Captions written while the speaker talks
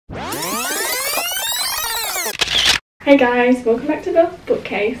Hey guys, welcome back to Belle's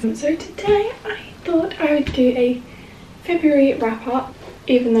Bookcase. So today I thought I would do a February wrap up,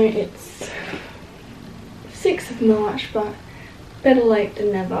 even though it's 6th of March, but better late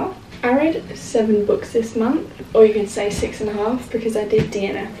than never. I read 7 books this month, or you can say 6.5 because I did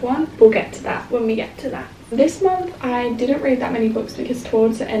DNF one. We'll get to that when we get to that. This month I didn't read that many books because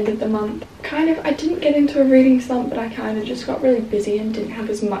towards the end of the month, I didn't get into a reading slump, but I kind of just got really busy and didn't have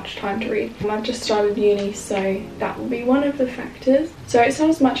as much time to read. I've just started uni, so that will be one of the factors. So it's not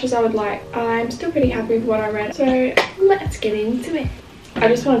as much as I would like. I'm still pretty happy with what I read, so let's get into it. I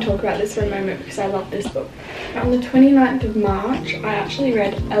just want to talk about this for a moment because I love this book. On the 29th of March, I actually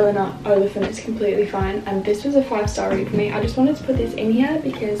read Eleanor Oliphant Is Completely Fine, and this was a 5-star read for me. I just wanted to put this in here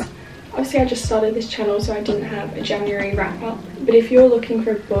because obviously I just started this channel, so I didn't have a January wrap up. But if you're looking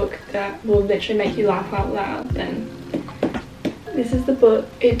for a book that will literally make you laugh out loud, then this is the book.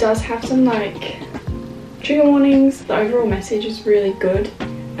 It does have some trigger warnings. The overall message is really good,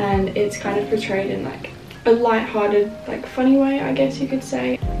 and it's kind of portrayed in a light-hearted, funny way, I guess you could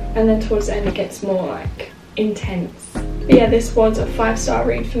say. And then towards the end it gets more intense. But yeah, this was a 5-star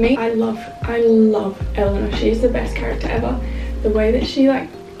read for me. I love Eleanor. She's the best character ever. The way that she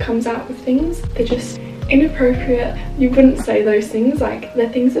comes out with things, they're just inappropriate. You wouldn't say those things, they're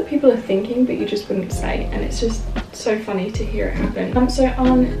things that people are thinking but you just wouldn't say, and it's just so funny to hear it happen. So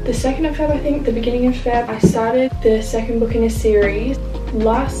on the 2nd of Feb, I think, the beginning of Feb, I started the 2nd book in a series.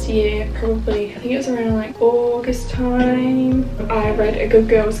 Last year, probably, I think it was around August time, I read A Good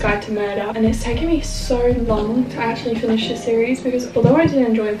Girl's Guide to Murder, and it's taken me so long to actually finish the series because although I did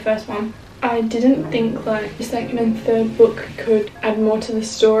enjoy the first one, I didn't think the 2nd and 3rd book could add more to the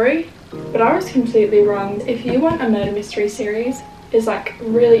story, but I was completely wrong. If you want a murder mystery series, it's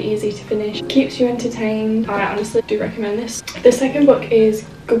really easy to finish, keeps you entertained. I honestly do recommend this. The 2nd book is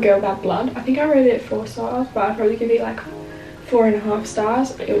Good Girl Bad Blood. I think I rated it 4 stars, but I'd probably give it 4.5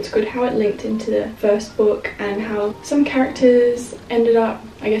 stars. It was good how it linked into the 1st book and how some characters ended up,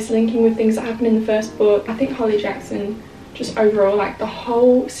 I guess, linking with things that happened in the 1st book. I think Holly Jackson, just overall, the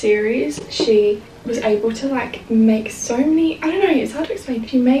whole series, she was able to make so many, I don't know, it's hard to explain.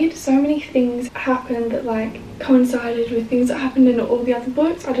 She made so many things happen that coincided with things that happened in all the other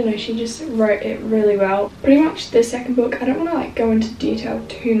books. I don't know, she just wrote it really well. Pretty much the 2nd book, I don't want to go into detail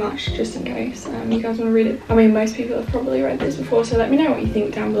too much just in case you guys want to read it. I mean, most people have probably read this before, so let me know what you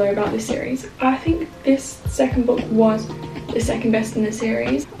think down below about this series. I think this 2nd book was the 2nd best in the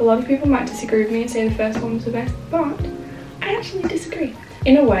series. A lot of people might disagree with me and say the 1st one was the best, but I actually disagree.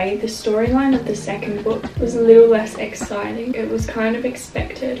 In a way, the storyline of the 2nd book was a little less exciting. It was kind of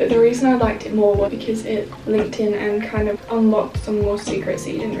expected, but the reason I liked it more was because it linked in and kind of unlocked some more secrets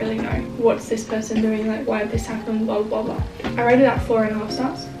that you didn't really know. What's this person doing? Why did this happen? Blah, blah, blah. I rated it at 4.5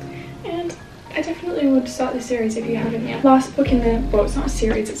 stars, and I definitely would start the series if you haven't yet. Last book in the, well, it's not a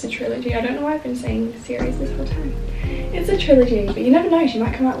series, it's a trilogy. I don't know why I've been saying series this whole time. It's a trilogy, but you never know, she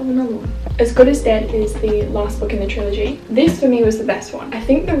might come out with another one. As Good as Dead is the last book in the trilogy. This for me was the best one. I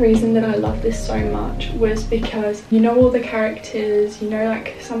think the reason that I love this so much was because you know all the characters, you know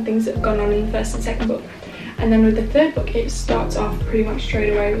some things that have gone on in the 1st and 2nd book. And then with the 3rd book, it starts off pretty much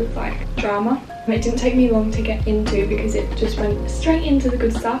straight away with drama. And it didn't take me long to get into because it just went straight into the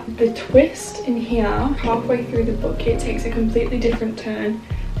good stuff. The twist in here, halfway through the book, it takes a completely different turn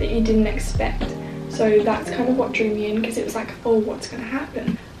that you didn't expect. So that's kind of what drew me in, because it was oh, what's going to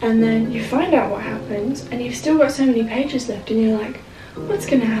happen? And then you find out what happens and you've still got so many pages left and you're what's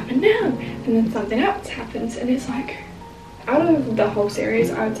going to happen now? And then something else happens, and it's out of the whole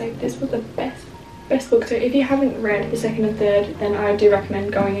series, I would say this was the best book. So if you haven't read the 2nd and 3rd, then I do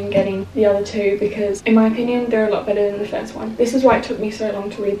recommend going and getting the other 2 because in my opinion they're a lot better than the 1st one. This is why it took me so long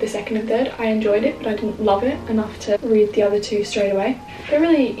to read the 2nd and 3rd. I enjoyed it, but I didn't love it enough to read the other 2 straight away. They're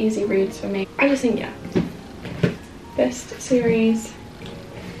really easy reads for me. I just think, yeah, best series.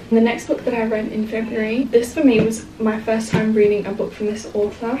 The next book that I read in February, this for me was my first time reading a book from this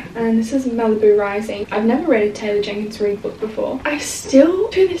author, and this is Malibu Rising. I've never read a Taylor Jenkins Reid book before. I still,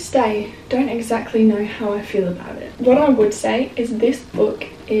 to this day, don't exactly know how I feel about it. What I would say is this book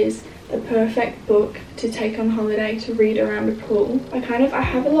is the perfect book to take on holiday to read around a pool. I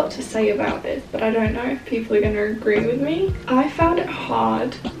have a lot to say about this, but I don't know if people are going to agree with me. I found it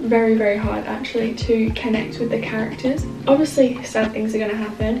hard, very, very hard actually, to connect with the characters. Obviously, sad things are going to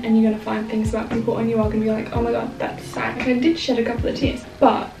happen and you're going to find things about people and you are going to be oh my god, that's sad. I did shed a couple of tears,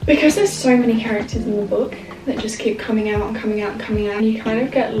 but because there's so many characters in the book that just keep coming out and coming out and coming out, and you kind of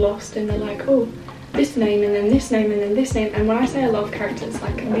get lost in the oh, this name and then this name and then this name. And when I say a lot of characters,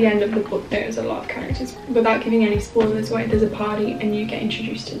 like at the end of the book there's a lot of characters. Without giving any spoilers away, there's a party and you get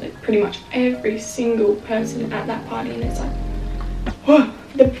introduced to like pretty much every single person at that party, and it's like, whoa.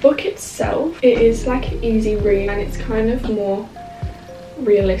 The book itself, it is like an easy read and it's kind of more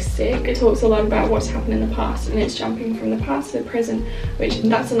realistic. It talks a lot about what's happened in the past and it's jumping from the past to the present, which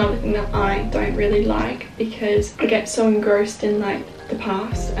that's another thing that I don't really like, because I get so engrossed in like the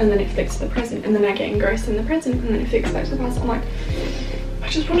past and then it flicks to the present, and then I get engrossed in the present and then it flicks back to the past. I'm like, I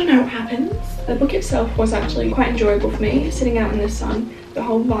just want to know what happens. The book itself was actually quite enjoyable for me, sitting out in the sun. The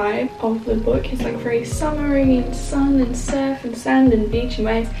whole vibe of the book is like very summery and sun and surf and sand and beach and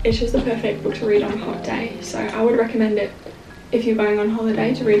waves. It's just the perfect book to read on a hot day, so I would recommend it if you're going on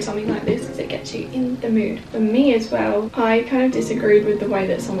holiday to read something like this, because it gets you in the mood. For me as well, I kind of disagreed with the way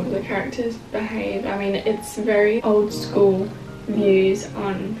that some of the characters behave. I mean, it's very old school views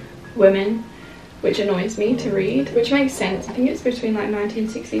on women, which annoys me to read, which makes sense. I think it's between like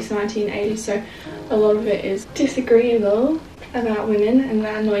 1960s to 1980s, so a lot of it is disagreeable about women, and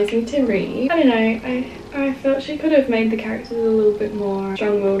that annoys me to read. I don't know, I felt she could have made the characters a little bit more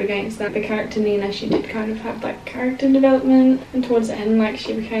strong-willed against that. The character Nina, she did kind of have like character development, and towards the end like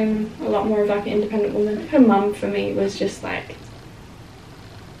she became a lot more of like an independent woman. Her mum for me was just like,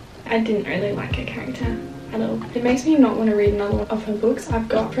 I didn't really like her character at all. It makes me not want to read another one of her books. I've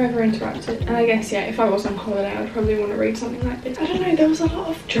got Forever Interrupted, and I guess, yeah, if I was on holiday I'd probably want to read something like this. I don't know, there was a lot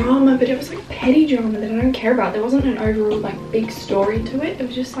of drama, but it was like petty drama that I don't care about. There wasn't an overall like big story to it. It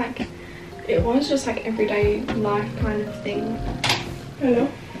was just like, it was just like everyday life kind of thing. Hello?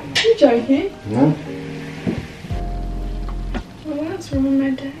 Are you joking? No. Well, that's ruined my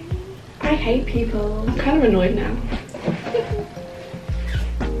day. I hate people. I'm kind of annoyed now.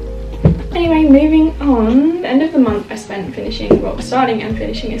 Anyway, moving on. The end of the month I spent starting and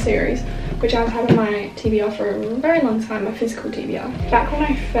finishing a series which I've had on my TBR for a very long time, a physical TBR. Back when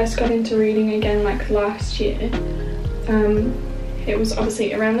I first got into reading again, like last year, it was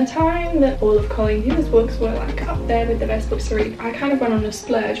obviously around the time that all of Colleen Hoover's books were like up there with the best books to read. I kind of went on a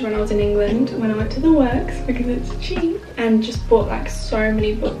splurge when I was in England, when I went to the works because it's cheap, and just bought like so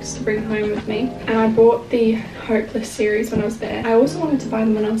many books to bring home with me. And I bought the Hopeless series when I was there. I also wanted to buy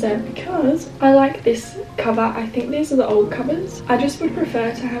them when I was there because I like this cover. I think these are the old covers. I just would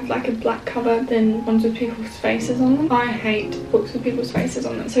prefer to have like a black cover than ones with people's faces on them. I hate books with people's faces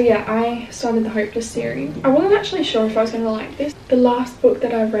on them. So yeah, I started the Hopeless series. I wasn't actually sure if I was going to like this. The last book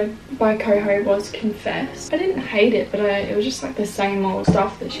that I read by Coho was Confess. I didn't hate it, but it was just like the same old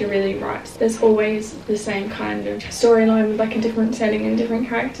stuff that she really writes. There's always the same kind of storyline with like a different setting and different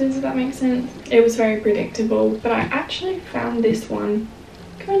characters, if that makes sense. It was very predictable, but I actually found this one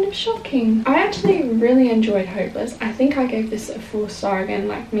kind of shocking. I actually really enjoyed Hopeless. I think I gave this a 4-star again,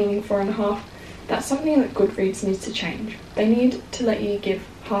 like meaning 4.5. That's something that Goodreads needs to change. They need to let you give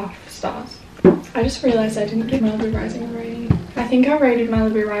half stars. I just realised I didn't give Malibu Rising a rating. I think I rated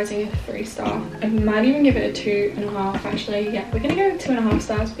Malibu Rising a 3-star. I might even give it a 2.5 actually. Yeah, we're gonna go with 2.5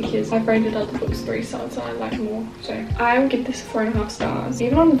 stars because I've rated other books 3 stars so I like more. So I would give this 4.5 stars.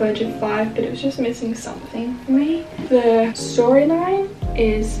 Even on the verge of 5, but it was just missing something for me. The storyline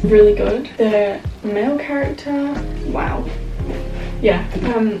is really good. The male character, wow. Yeah,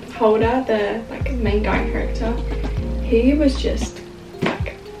 Holder, the like main guy character, he was just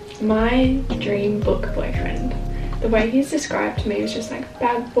my dream book boyfriend. The way he's described to me was just like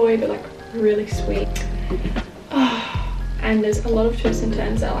bad boy but like really sweet. And there's a lot of twists and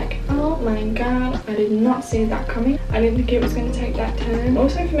turns that are like, oh my god, I did not see that coming. I didn't think it was going to take that turn.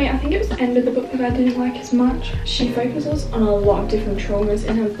 Also for me, I think it was the end of the book that I didn't like as much. She focuses on a lot of different traumas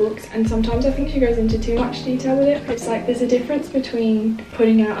in her books, and sometimes I think she goes into too much detail with it. It's like there's a difference between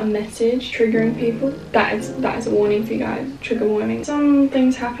putting out a message, triggering people. That is a warning for you guys, trigger warning. Some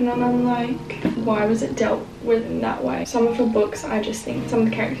things happen and I'm like, why was it dealt with in that way? Some of her books, I just think some of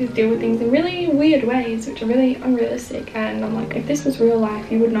the characters deal with things in really weird ways which are really unrealistic, and I'm like, if this was real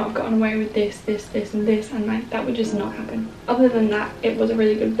life you would not have gotten away with this and this, and like that would just not happen. Other than that, it was a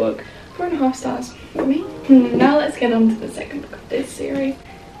really good book. 4.5 stars for me. Now let's get on to the second book of this series,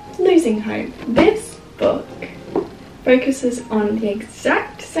 Losing Hope. This book focuses on the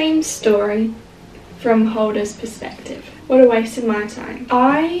exact same story from Holder's perspective. What a waste of my time.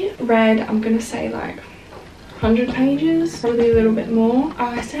 I read, I'm gonna say like 100 pages, probably a little bit more.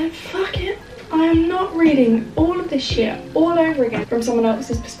 I said, fuck it, I am not reading all of this shit all over again from someone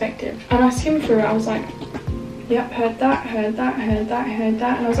else's perspective. And I skimmed through it, I was like, yep, heard that, heard that, heard that, heard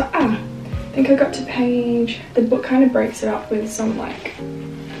that. And I was like, I think I got to page, the book kind of breaks it up with some like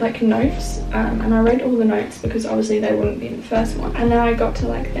notes, and I read all the notes because obviously they wouldn't be in the first one. And now I got to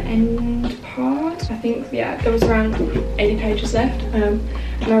like the end part I think, yeah, there was around 80 pages left, and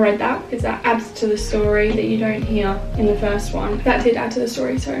I read that because that adds to the story that you don't hear in the first one. That did add to the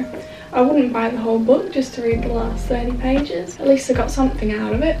story, so I wouldn't buy the whole book just to read the last 30 pages. At least I got something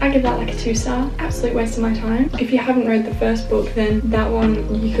out of it. I give that like a 2-star. Absolute waste of my time. If you haven't read the first book, then that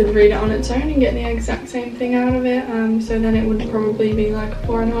one you could read it on its own and get the exact same thing out of it. So then it would probably be like a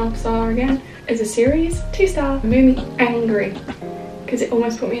 4.5 star again. As a series, 2-star. It made me angry because it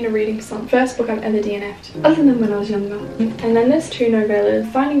almost put me in a reading slump. First book I've ever DNF'd, other than when I was younger. And then there's 2 novellas,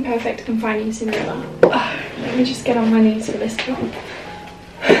 Finding Perfect and Finding Cinderella. Let me just get on my knees for this one.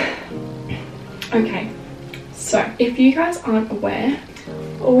 Okay, so if you guys aren't aware,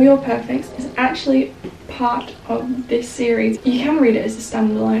 All Your Perfects is actually part of this series. You can read it as a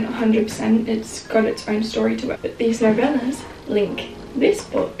standalone 100%, it's got its own story to it, but these novellas link this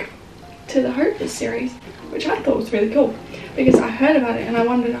book to the Hopeless series, which I thought was really cool because I heard about it and I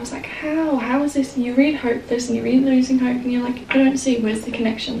wondered, I was like, how is this? You read Hopeless and you read Losing Hope and you're like, I don't see, where's the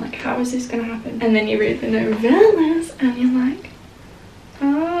connection, like how is this gonna happen? And then you read the novellas and you're like,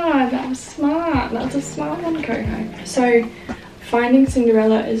 ah, that was smart. That's a smart one, Coco. So, Finding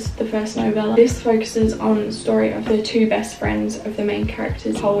Cinderella is the first novella. This focuses on the story of the 2 best friends of the main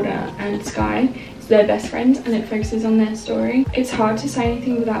characters, Holder and Sky. So they're best friends and it focuses on their story. It's hard to say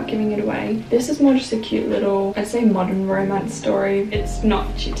anything without giving it away. This is more just a cute little, I'd say, modern romance story. It's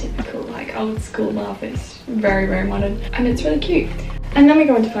not your typical like old school love. It's very, very modern and it's really cute. And then we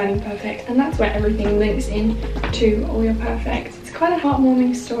go into Finding Perfect, and that's where everything links in to All Your Perfect. It's quite a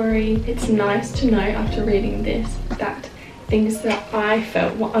heartwarming story. It's nice to know after reading this that things that I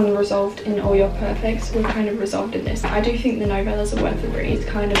felt were unresolved in All Your Perfects were kind of resolved in this. I do think the novellas are worth a read. It's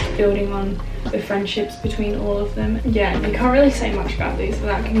kind of building on the friendships between all of them. Yeah, you can't really say much about these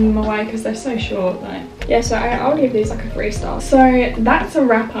without giving them away because they're so short. Like, yeah, so I'll give these like a 3-star. So that's a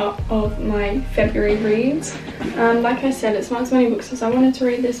wrap up of my February reads. Like I said, it's not as many books as I wanted to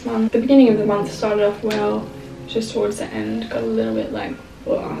read this month. The beginning of the month started off well, just towards the end got a little bit like,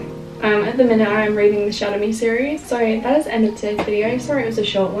 blah. At the minute I am reading the Shadow Me series. So that has ended today's video. Sorry it was a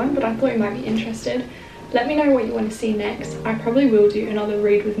short one, but I thought you might be interested. Let me know what you want to see next. I probably will do another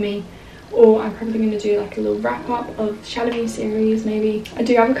read with me, or I'm probably going to do like a little wrap up of Shadow Me series maybe. I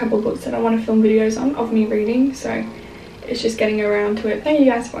do have a couple of books that I want to film videos on of me reading, so it's just getting around to it. Thank you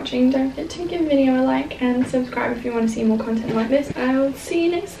guys for watching. Don't forget to give the video a like and subscribe if you want to see more content like this. I will see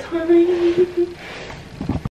you next time.